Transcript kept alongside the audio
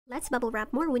Let's bubble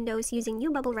wrap more windows using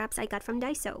new bubble wraps I got from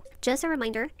Daiso. Just a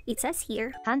reminder, it says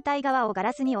here, 反対側をガ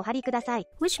ラスにお貼りください.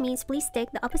 which means please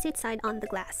stick the opposite side on the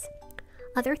glass.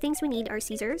 Other things we need are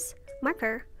scissors,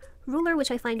 marker, ruler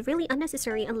which I find really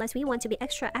unnecessary unless we want to be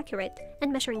extra accurate,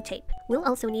 and measuring tape. We'll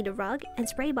also need a rug and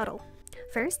spray bottle.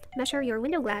 First, measure your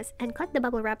window glass and cut the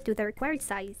bubble wrap to the required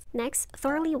size. Next,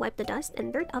 thoroughly wipe the dust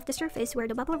and dirt off the surface where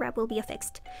the bubble wrap will be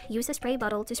affixed. Use a spray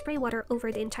bottle to spray water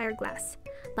over the entire glass.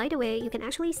 By the way, you can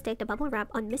actually stick the bubble wrap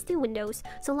on misty windows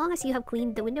so long as you have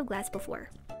cleaned the window glass before.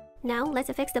 Now, let's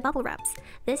affix the bubble wraps.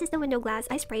 This is the window glass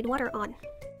I sprayed water on.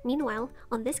 Meanwhile,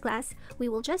 on this glass, we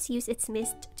will just use its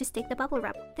mist to stick the bubble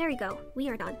wrap. There you go, we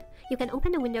are done. You can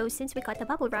open the window since we cut the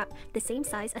bubble wrap the same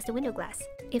size as the window glass.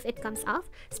 If it comes off,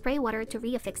 spray water to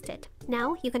re-affix it.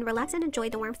 Now, you can relax and enjoy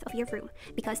the warmth of your room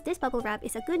because this bubble wrap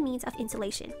is a good means of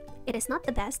insulation. It is not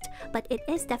the best, but it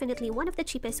is definitely one of the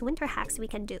cheapest winter hacks we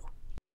can do.